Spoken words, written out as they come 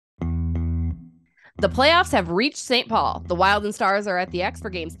The playoffs have reached St. Paul. The Wild and Stars are at the X for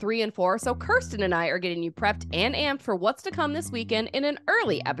games 3 and 4, so Kirsten and I are getting you prepped and amped for what's to come this weekend in an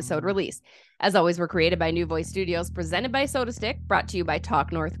early episode release. As always, we're created by New Voice Studios, presented by SotaStick, brought to you by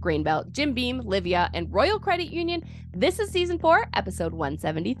Talk North, Grainbelt, Jim Beam, Livea, and Royal Credit Union. This is Season 4, Episode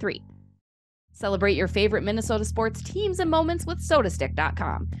 173. Celebrate your favorite Minnesota sports teams and moments with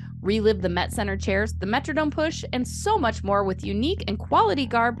SotaStick.com. Relive the Met Center chairs, the Metrodome push, and so much more with unique and quality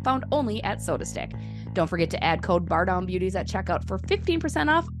garb found only at SotaStick. Don't forget to add code Bardown Beauties at checkout for 15%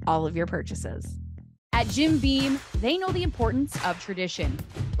 off all of your purchases. At Jim Beam, they know the importance of tradition,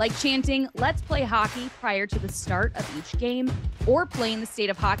 like chanting, "Let's play hockey" prior to the start of each game, or playing the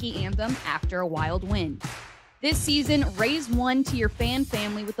state of hockey anthem after a Wild win. This season, raise one to your fan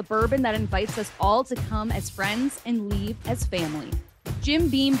family with the bourbon that invites us all to come as friends and leave as family. Jim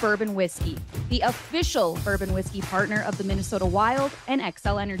Beam Bourbon Whiskey, the official bourbon whiskey partner of the Minnesota Wild and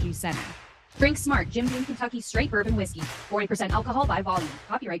Xcel Energy Center. Drink smart. Jim Beam Kentucky Straight Bourbon Whiskey. 40% alcohol by volume.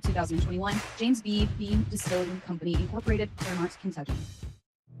 Copyright 2021. James B. Beam Distilling Company, Incorporated, Fairmont, Kentucky.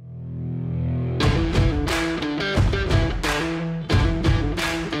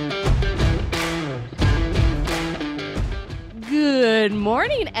 Good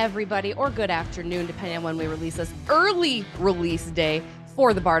morning, everybody, or good afternoon, depending on when we release this. Early release day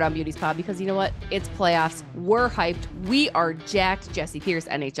for the Bardown Beauties pod, because you know what? It's playoffs. We're hyped. We are jacked. Jessi Pierce,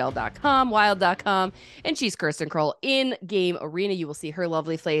 NHL.com, Wild.com, and she's Kirsten Krull in Game Arena. You will see her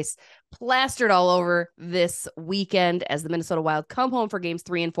lovely face plastered all over this weekend as the Minnesota Wild come home for games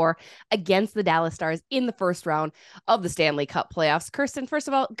 3 and 4 against the Dallas Stars in the first round of the Stanley Cup playoffs. Kirsten, first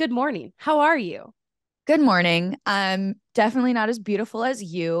of all, good morning. How are you? Good morning. I'm definitely not as beautiful as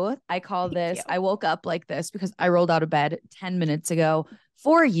you. I woke up like this because I rolled out of bed 10 minutes ago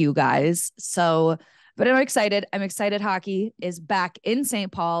for you guys. But I'm excited. Hockey is back in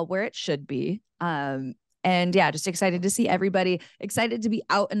St. Paul where it should be. And yeah, just excited to see everybody, excited to be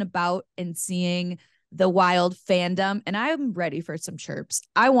out and about and seeing the Wild fandom. And I'm ready for some chirps.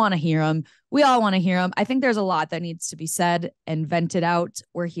 I want to hear them. We all want to hear them. I think there's a lot that needs to be said and vented out.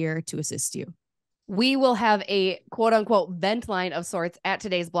 We're here to assist you. We will have a quote unquote vent line of sorts at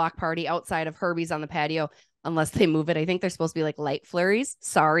today's block party outside of Herbie's on the patio, unless they move it. I think they're supposed to be like light flurries.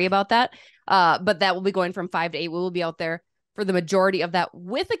 Sorry about that. But that will be going from 5 to 8. We will be out there for the majority of that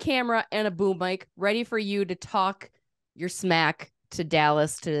with a camera and a boom mic, ready for you to talk your smack to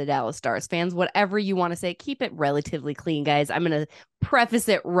the Dallas Stars fans, whatever you want to say. Keep it relatively clean, guys. I'm going to preface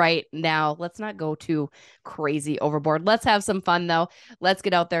it right now. Let's not go too crazy overboard. Let's have some fun, though. Let's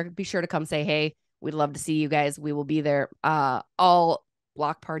get out there. Be sure to come say hey. We'd love to see you guys. We will be there all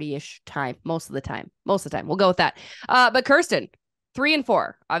block party-ish time, most of the time. We'll go with that. But Kirsten, 3 and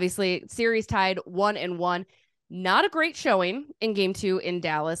 4, obviously series tied 1 and 1. Not a great showing in game 2 in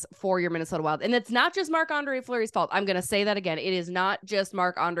Dallas for your Minnesota Wild. And it's not just Marc-Andre Fleury's fault. I'm going to say that again. It is not just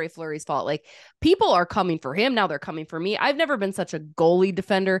Marc-Andre Fleury's fault. Like, people are coming for him. Now they're coming for me. I've never been such a goalie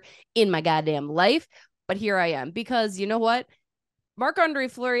defender in my goddamn life, but here I am, because you know what? Marc-Andre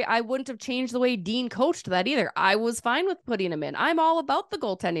Fleury, I wouldn't have changed the way Dean coached that either. I was fine with putting him in. I'm all about the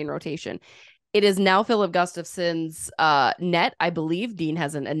goaltending rotation. It is now Filip Gustafsson's net, I believe. Dean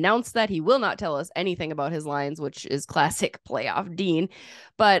hasn't announced that. He will not tell us anything about his lines, which is classic playoff Dean.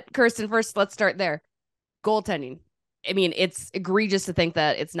 But Kirsten, first, let's start there. Goaltending. I mean, it's egregious to think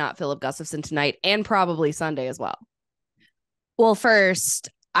that it's not Filip Gustafsson tonight and probably Sunday as well. Well, first,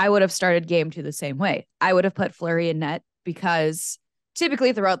 I would have started game 2 the same way. I would have put Fleury in net because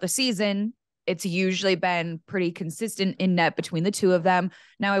typically throughout the season, it's usually been pretty consistent in net between the two of them.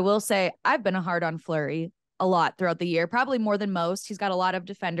 Now, I will say I've been hard on Fleury a lot throughout the year, probably more than most. He's got a lot of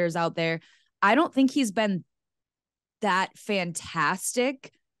defenders out there. I don't think he's been that fantastic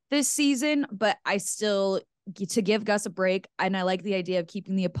this season, but I still to give Gus a break. And I like the idea of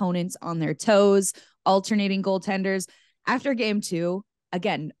keeping the opponents on their toes, alternating goaltenders. After game 2,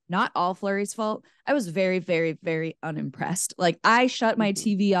 again, not all Fleury's fault. I was very, very, very unimpressed. Like, I shut my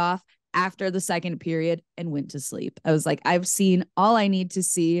TV off after the second period and went to sleep. I was like, I've seen all I need to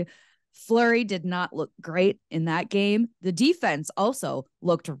see. Fleury did not look great in that game. The defense also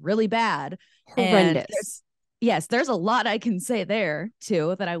looked really bad. Horrendous. And there's a lot I can say there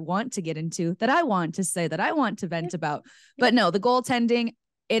too, that I want to get into, that I want to say, that I want to vent about. But no, the goaltending,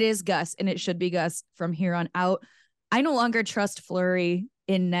 it is Gus, and it should be Gus from here on out. I no longer trust Fleury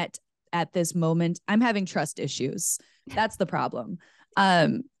in net at this moment. I'm having trust issues. That's the problem.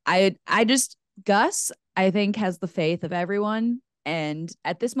 Gus, I think, has the faith of everyone. And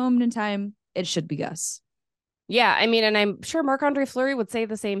at this moment in time, it should be Gus. Yeah, I mean, and I'm sure Marc-Andre Fleury would say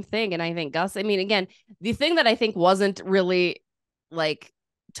the same thing. And I think Gus, I mean, again, the thing that I think wasn't really like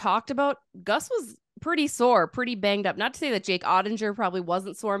talked about, Gus was pretty sore, pretty banged up. Not to say that Jake Ottinger probably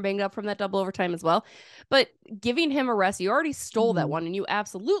wasn't sore and banged up from that double overtime as well, but giving him a rest, you already stole that one, and you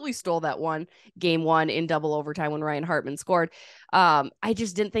absolutely stole that one, game one in double overtime when Ryan Hartman scored. I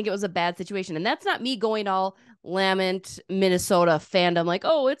just didn't think it was a bad situation. And that's not me going all lament Minnesota fandom, like,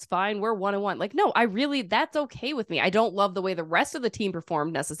 oh, it's fine, we're 1-1. Like, no, that's okay with me. I don't love the way the rest of the team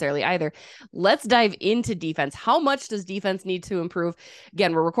performed necessarily either. Let's dive into defense. How much does defense need to improve?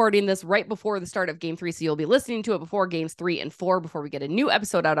 Again, we're recording this right before the start of game 3, so you'll be listening to it before games 3 and 4 before we get a new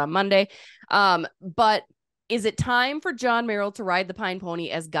episode out on Monday. But is it time for John Merrill to ride the pine pony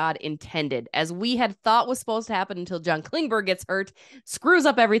as God intended, as we had thought was supposed to happen until John Klingberg gets hurt, screws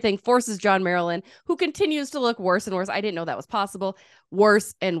up everything, forces John Merrill in, who continues to look worse and worse? I didn't know that was possible.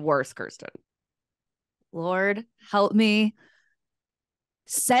 Worse and worse, Kirsten. Lord, help me.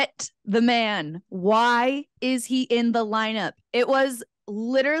 Set the man. Why is he in the lineup? It was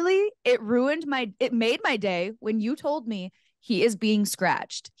literally, it made my day when you told me he is being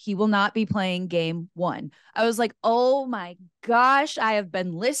scratched. He will not be playing game 1. I was like, oh my gosh, I have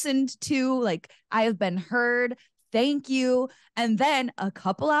been listened to. Like, I have been heard. Thank you. And then a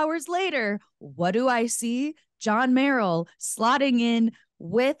couple hours later, what do I see? John Merrill slotting in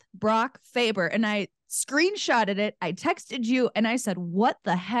with Brock Faber. And I screenshotted it. I texted you and I said, what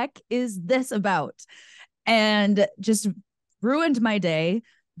the heck is this about? And just ruined my day.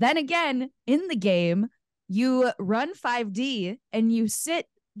 Then again, in the game, you run 5D and you sit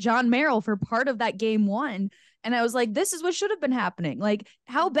John Merrill for part of that game 1. And I was like, this is what should have been happening. Like,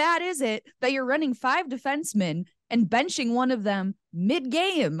 how bad is it that you're running 5 defensemen and benching one of them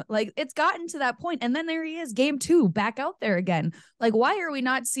mid-game? Like, it's gotten to that point. And then there he is, game 2, back out there again. Like, why are we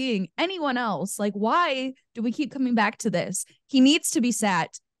not seeing anyone else? Like, why do we keep coming back to this? He needs to be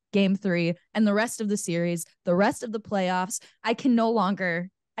sat game 3 and the rest of the series, the rest of the playoffs. I can't.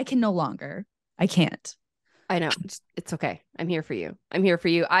 I know. It's okay. I'm here for you.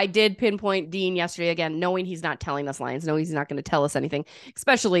 I did pinpoint Dean yesterday again, knowing he's not telling us lines, knowing he's not going to tell us anything,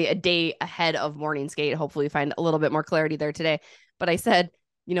 especially a day ahead of morning skate. Hopefully we find a little bit more clarity there today. But I said,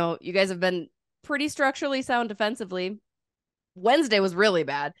 you guys have been pretty structurally sound defensively. Wednesday was really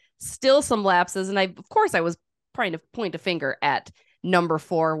bad. Still some lapses. And of course I was trying to point a finger at number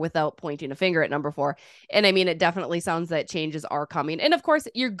 4 without pointing a finger at number 4. And I mean, it definitely sounds that changes are coming. And of course,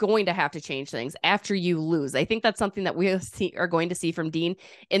 you're going to have to change things after you lose. I think that's something that we are going to see from Dean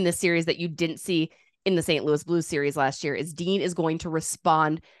in this series that you didn't see in the St. Louis Blues series last year, is Dean is going to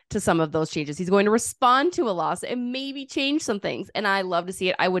respond to some of those changes. He's going to respond to a loss and maybe change some things. And I love to see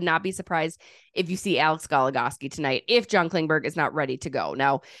it. I would not be surprised if you see Alex Goligoski tonight, if John Klingberg is not ready to go.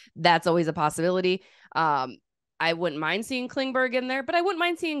 Now, that's always a possibility. I wouldn't mind seeing Klingberg in there, but I wouldn't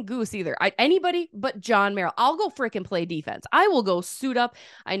mind seeing Goose either. Anybody but John Merrill. I'll go frickin' play defense. I will go suit up.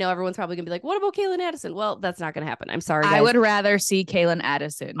 I know everyone's probably going to be like, what about Kalen Addison? Well, that's not going to happen. I'm sorry, guys. I would rather see Kalen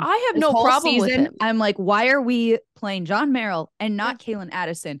Addison. I have no problem with him. I'm like, why are we playing John Merrill and not Kalen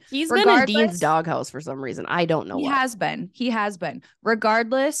Addison? He's been in Dean's doghouse for some reason. I don't know. He has been.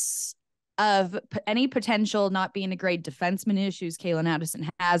 Regardless of any potential not being a great defenseman issues Kalen Addison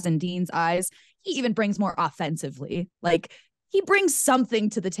has in Dean's eyes, he even brings more offensively. Like, he brings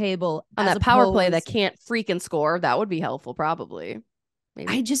something to the table on that power play that can't freaking score. That would be helpful, probably.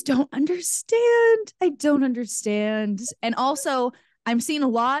 Maybe. I just don't understand. And also, I'm seeing a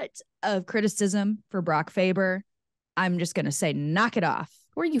lot of criticism for Brock Faber. I'm just going to say, knock it off.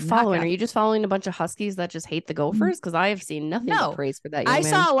 Who are you following? Are you just following a bunch of Huskies that just hate the Gophers? Because I have seen nothing but praise for that young man.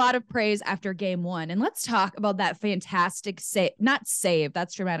 Saw a lot of praise after game 1. And let's talk about that fantastic save. Not save.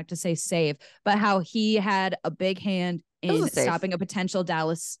 That's dramatic to say save. But how he had a big hand in stopping a potential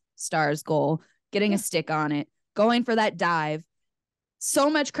Dallas Stars goal, getting a stick on it, going for that dive. So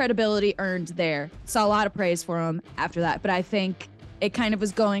much credibility earned there. Saw a lot of praise for him after that. But I think it kind of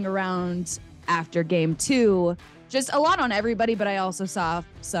was going around after game 2. Just a lot on everybody, but I also saw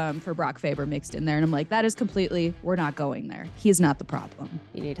some for Brock Faber mixed in there. And I'm like, that is completely, we're not going there. He's not the problem.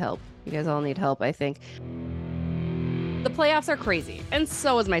 You need help. You guys all need help, I think. The playoffs are crazy, and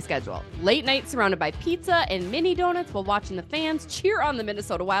so is my schedule. Late nights surrounded by pizza and mini donuts while watching the fans cheer on the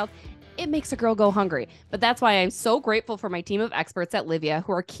Minnesota Wild. It makes a girl go hungry. But that's why I'm so grateful for my team of experts at Livea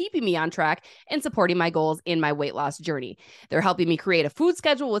who are keeping me on track and supporting my goals in my weight loss journey. They're helping me create a food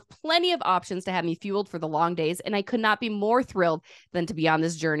schedule with plenty of options to have me fueled for the long days, and I could not be more thrilled than to be on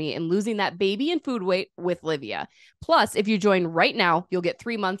this journey and losing that baby and food weight with Livea. Plus, if you join right now, you'll get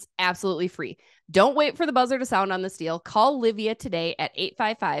 3 months absolutely free. Don't wait for the buzzer to sound on this deal. Call Livea today at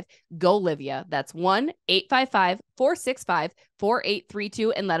 855-GO-LIVEA. That's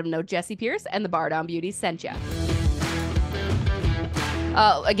 1-855-465-4832 and let them know Jessi Pierce and the Bardown Beauties sent you.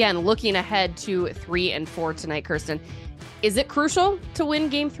 Again, looking ahead to 3 and 4 tonight, Kirsten, is it crucial to win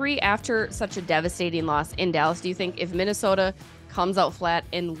game 3 after such a devastating loss in Dallas? Do you think if Minnesota comes out flat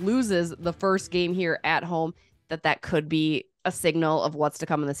and loses the first game here at home, that could be a signal of what's to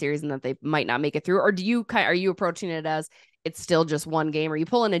come in the series and that they might not make it through? Or are you approaching it as it's still just one game? Are you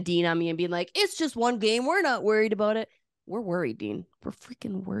pulling a Dean on me and being like, it's just one game, we're not worried about it? We're worried, Dean. We're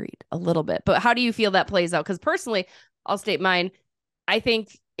freaking worried a little bit. But how do you feel that plays out? Because personally, I'll state mine. I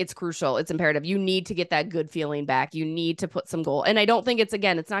think it's crucial. It's imperative. You need to get that good feeling back. You need to put some goal. And I don't think it's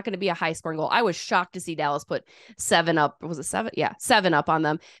not going to be a high scoring goal. I was shocked to see Dallas put 7 up. Was it 7? Yeah, 7 up on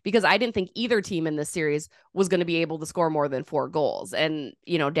them, because I didn't think either team in this series was going to be able to score more than 4 goals. And,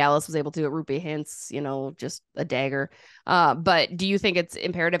 Dallas was able to at Rupe Hintz, just a dagger. But do you think it's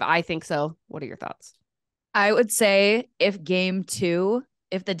imperative? I think so. What are your thoughts? I would say if game 2,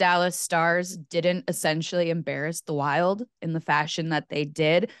 if the Dallas Stars didn't essentially embarrass the Wild in the fashion that they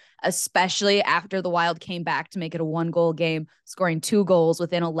did, especially after the Wild came back to make it a 1-goal game, scoring 2 goals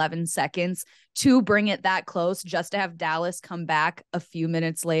within 11 seconds to bring it that close, just to have Dallas come back a few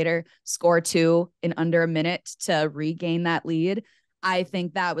minutes later, score 2 in under a minute to regain that lead. I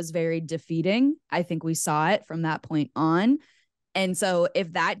think that was very defeating. I think we saw it from that point on. And so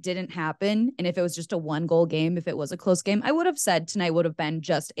if that didn't happen, and if it was just a 1-goal game, if it was a close game, I would have said tonight would have been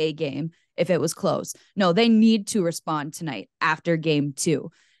just a game if it was close. No, they need to respond tonight after game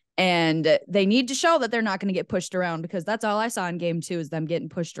 2. And they need to show that they're not going to get pushed around, because that's all I saw in game 2 is them getting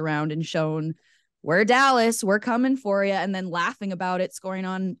pushed around and shown, we're Dallas, we're coming for you. And then laughing about it, scoring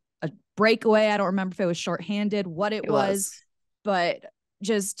on a breakaway. I don't remember if it was shorthanded, what it was, but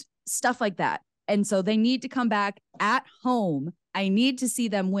just stuff like that. And so they need to come back at home. I need to see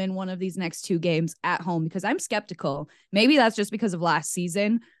them win one of these next 2 games at home, because I'm skeptical. Maybe that's just because of last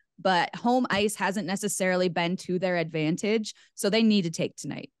season, but home ice hasn't necessarily been to their advantage. So they need to take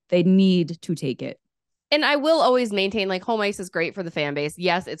tonight. They need to take it. And I will always maintain, like, home ice is great for the fan base.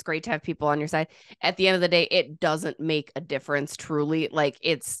 Yes, it's great to have people on your side. At the end of the day, it doesn't make a difference, truly. Like,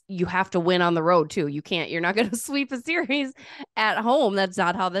 you have to win on the road too. You're not going to sweep a series at home. That's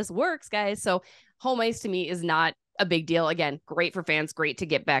not how this works, guys. So home ice to me is not a big deal. Again, great for fans, great to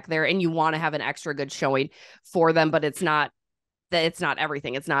get back there. And you want to have an extra good showing for them, but it's not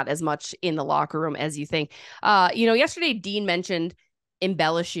everything. It's not as much in the locker room as you think. Yesterday Dean mentioned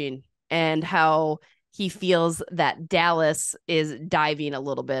embellishing and how he feels that Dallas is diving a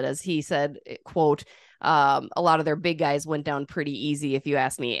little bit. As he said, quote, a lot of their big guys went down pretty easy, if you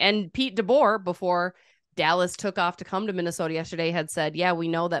ask me. And Pete DeBoer, before Dallas took off to come to Minnesota yesterday, had said, yeah, we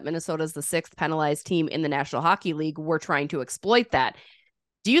know that Minnesota is the 6th penalized team in the National Hockey League. We're trying to exploit that.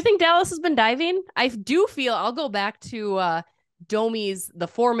 Do you think Dallas has been diving? I do feel, I'll go back to Domi's the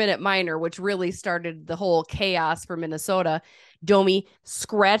 4-minute minor, which really started the whole chaos for Minnesota. Domi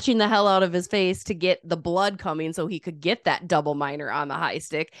scratching the hell out of his face to get the blood coming so he could get that double minor on the high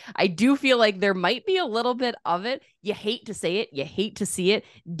stick. I do feel like there might be a little bit of it. You hate to say it. You hate to see it.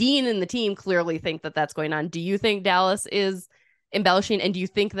 Dean and the team clearly think that that's going on. Do you think Dallas is embellishing? And do you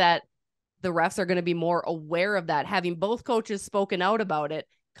think that the refs are going to be more aware of that, having both coaches spoken out about it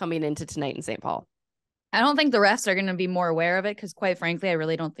coming into tonight in St. Paul? I don't think the refs are going to be more aware of it, because quite frankly, I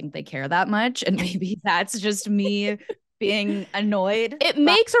really don't think they care that much. And maybe that's just me being annoyed. It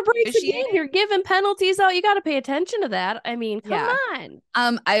makes or breaks the game. You're giving penalties out. You got to pay attention to that. I mean, come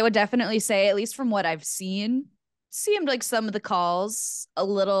on. I would definitely say, at least from what I've seen, seemed like some of the calls a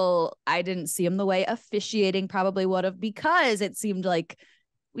little, I didn't see them the way officiating probably would have, because it seemed like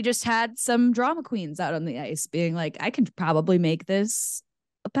we just had some drama queens out on the ice being like, I can probably make this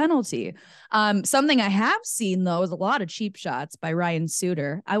a penalty. Something I have seen, though, is a lot of cheap shots by Ryan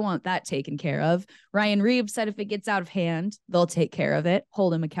Suter. I want that taken care of. Ryan Reeves said if it gets out of hand, they'll take care of it,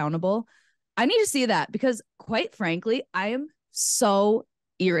 hold him accountable. I need to see that, because quite frankly, I am so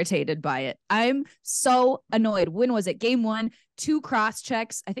irritated by it. I'm so annoyed. When was it? Game 1, 2 cross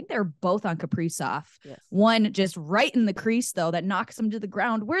checks. I think they're both on Kaprizov. Yes. One just right in the crease, though, that knocks him to the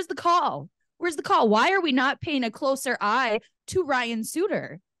ground. Where's the call? Where's the call? Why are we not paying a closer eye to Ryan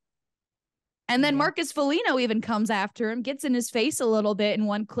Suter? And then Marcus Foligno even comes after him, gets in his face a little bit in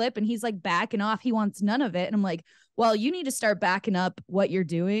one clip, and he's like backing off. He wants none of it. And I'm like, well, you need to start backing up what you're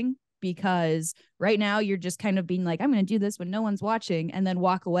doing, because right now you're just kind of being like, I'm going to do this when no one's watching, and then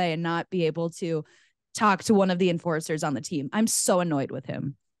walk away and not be able to talk to one of the enforcers on the team. I'm so annoyed with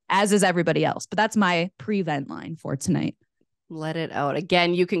him, as is everybody else. But that's my prevent line for tonight. Let it out.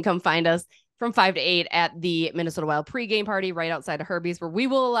 Again, you can come find us from 5 to 8 at the Minnesota Wild pregame party right outside of Herbie's, where we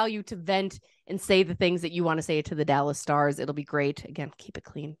will allow you to vent and say the things that you want to say to the Dallas Stars. It'll be great. Again, keep it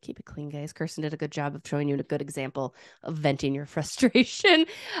clean, guys. Kirsten did a good job of showing you a good example of venting your frustration.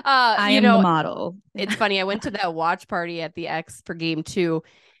 I am the model. It's funny. I went to that watch party at the X for game 2.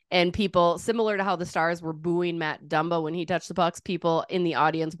 And people, similar to how the Stars were booing Matt Dumba when he touched the pucks, people in the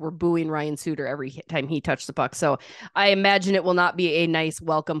audience were booing Ryan Suter every time he touched the puck. So I imagine it will not be a nice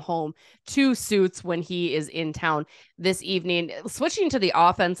welcome home to Suits when he is in town this evening. Switching to the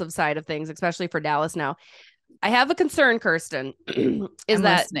offensive side of things, especially for Dallas now, I have a concern, Kirsten, is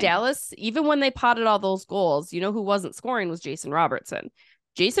that Dallas, even when they potted all those goals, you know who wasn't scoring was Jason Robertson.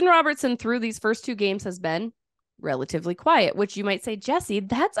 Jason Robertson through these first 2 games has been relatively quiet, which you might say, Jessi,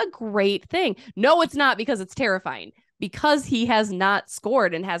 that's a great thing. No, it's not, because it's terrifying, because he has not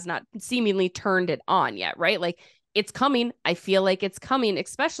scored and has not seemingly turned it on yet, right? Like, it's coming. I feel like it's coming,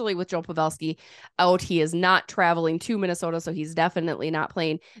 especially with Joe Pavelski out. He is not traveling to Minnesota, so he's definitely not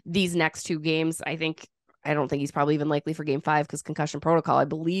playing these next 2 games. I don't think he's probably even likely for game 5, because concussion protocol, I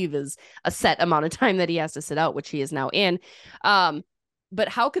believe, is a set amount of time that he has to sit out, which he is now in. But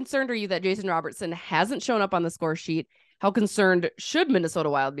how concerned are you that Jason Robertson hasn't shown up on the score sheet? How concerned should Minnesota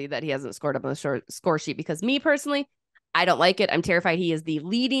Wild be that he hasn't scored up on the score sheet? Because me personally, I don't like it. I'm terrified. He is the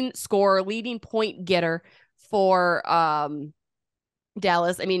leading scorer, leading point getter for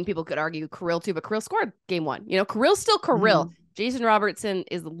Dallas. I mean, people could argue Krull too, but Krull scored game 1. You know, Krill's still Krull. Mm-hmm. Jason Robertson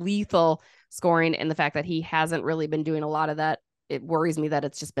is lethal scoring, and the fact that he hasn't really been doing a lot of that, it worries me that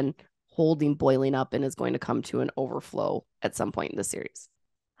it's just been boiling up and is going to come to an overflow at some point in the series.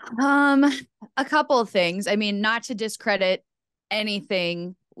 A couple of things. I mean, not to discredit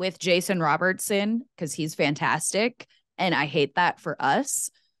anything with Jason Robertson, because he's fantastic and I hate that for us,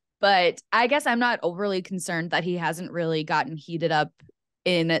 but I guess I'm not overly concerned that he hasn't really gotten heated up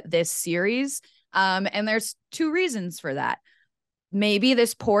in this series. And there's 2 reasons for that. Maybe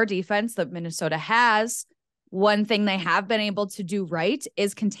this poor defense that Minnesota has, one thing they have been able to do right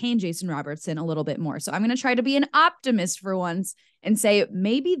is contain Jason Robertson a little bit more. So I'm going to try to be an optimist for once and say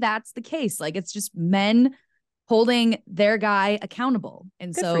maybe that's the case. Like, it's just men holding their guy accountable.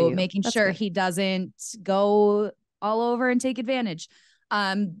 And so making sure he doesn't go all over and take advantage.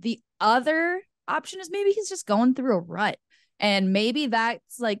 The other option is maybe he's just going through a rut, and maybe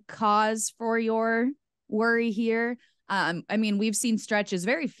that's like cause for your worry here. I mean, we've seen stretches,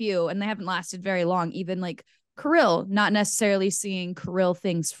 very few, and they haven't lasted very long. Even like Krull, not necessarily seeing Krull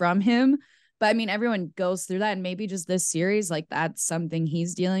things from him, but I mean, everyone goes through that, and maybe just this series, like, that's something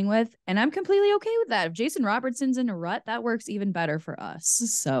he's dealing with, and I'm completely okay with that. If Jason Robertson's in a rut, that works even better for us.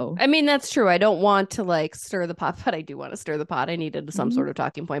 So, I mean, that's true. I don't want to like stir the pot, but I do want to stir the pot. I needed some sort of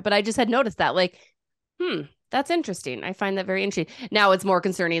talking point, but I just had noticed that, like, that's interesting. I find that very interesting. Now it's more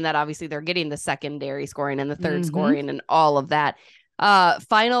concerning that obviously they're getting the secondary scoring and the third scoring and all of that.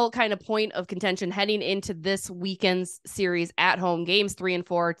 Final kind of point of contention heading into this weekend's series at home, games 3 and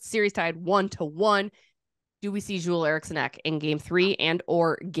 4, series tied 1-1. Do we see Joel Eriksson Ek in game 3 and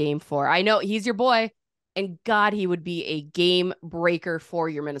or game 4? I know he's your boy, and God, he would be a game breaker for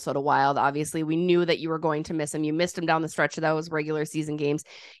your Minnesota Wild. Obviously, we knew that you were going to miss him. You missed him down the stretch of those regular season games.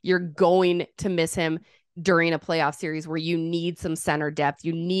 You're going to miss him during a playoff series where you need some center depth,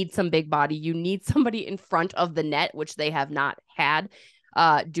 you need some big body, you need somebody in front of the net, which they have not had.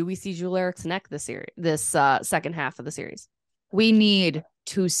 Do we see Joel Eriksson Ek this second half of the series? We need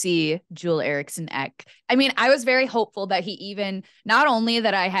to see Joel Eriksson Ek. I mean, I was very hopeful that he even, not only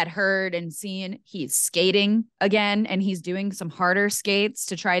that I had heard and seen he's skating again and he's doing some harder skates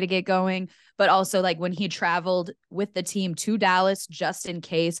to try to get going, but also like when he traveled with the team to Dallas just in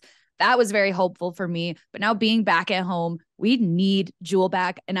case. That was very hopeful for me. But now being back at home, we need Joel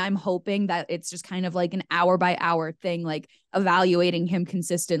back. And I'm hoping that it's just kind of like an hour by hour thing, like evaluating him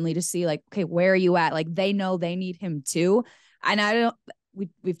consistently to see like, okay, where are you at? Like, they know they need him too. And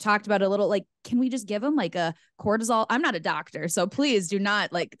we've talked about it a little, like, can we just give him like a cortisol? I'm not a doctor, so please do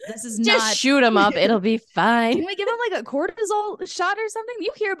not, like, this is just not shoot him up. It'll be fine. Can we give him like a cortisol shot or something?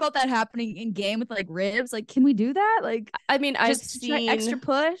 You hear about that happening in game with like ribs. Like, can we do that? Like, I mean, I've seen extra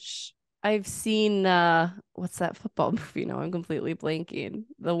push. I've seen what's that football movie? No, I'm completely blanking.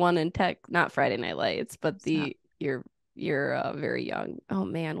 The one in tech, not Friday Night Lights, but you're very young. Oh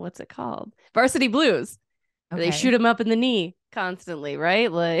man, what's it called? Varsity Blues. Okay. They shoot him up in the knee constantly,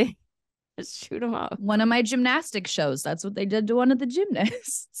 right? Like, just shoot him up. One of my gymnastics shows, that's what they did to one of the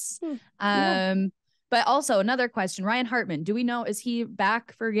gymnasts. Yeah. But also another question, Ryan Hartman, do we know, is he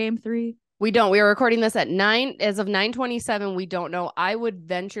back for game 3? We don't. We are recording this at 9 as of 9:27. We don't know. I would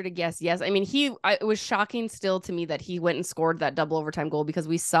venture to guess yes. I mean, it was shocking still to me that he went and scored that double overtime goal because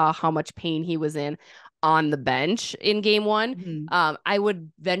we saw how much pain he was in on the bench in game 1. Mm-hmm. I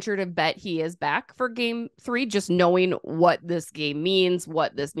would venture to bet he is back for game 3, just knowing what this game means,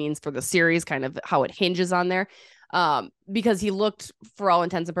 what this means for the series, kind of how it hinges on there. Because he looked, for all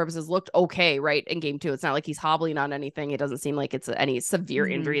intents and purposes, looked okay, right, in game 2. It's not like he's hobbling on anything. It doesn't seem like it's any severe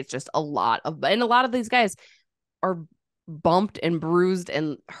injury. It's just a lot of these guys are bumped and bruised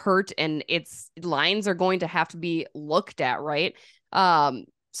and hurt, and its lines are going to have to be looked at, right?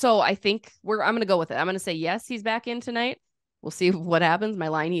 So I think I'm going to go with it. I'm going to say yes, he's back in tonight. We'll see what happens. My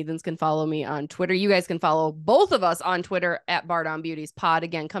line heathens can follow me on Twitter. You guys can follow both of us on Twitter at Bardown Beauties Pod.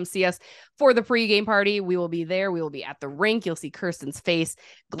 Again, come see us for the pregame party. We will be there. We will be at the rink. You'll see Kirsten's face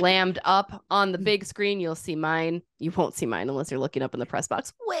glammed up on the big screen. You'll see mine. You won't see mine unless you're looking up in the press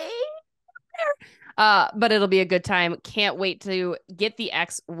box way there. But it'll be a good time. Can't wait to get the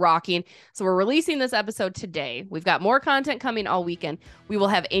X rocking. So we're releasing this episode today. We've got more content coming all weekend. We will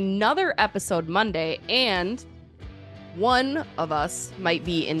have another episode Monday, and one of us might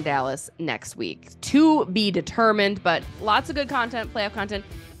be in Dallas next week, to be determined, but lots of good content, playoff content.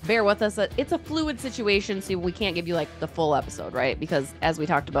 Bear with us. It's a fluid situation, so we can't give you like the full episode, right? Because as we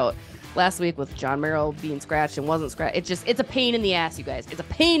talked about last week with John Merrill being scratched and wasn't scratched, it's a pain in the ass, you guys. It's a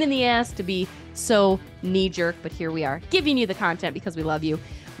pain in the ass to be so knee-jerk, but here we are giving you the content because we love you.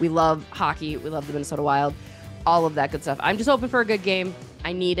 We love hockey. We love the Minnesota Wild, all of that good stuff. I'm just hoping for a good game.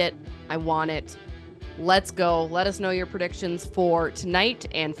 I need it. I want it. Let's go. Let us know your predictions for tonight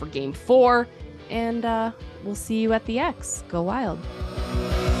and for game 4. And we'll see you at the X. Go Wild.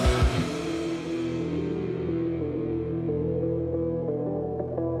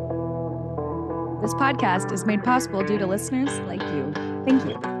 This podcast is made possible due to listeners like you. Thank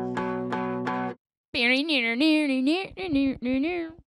you.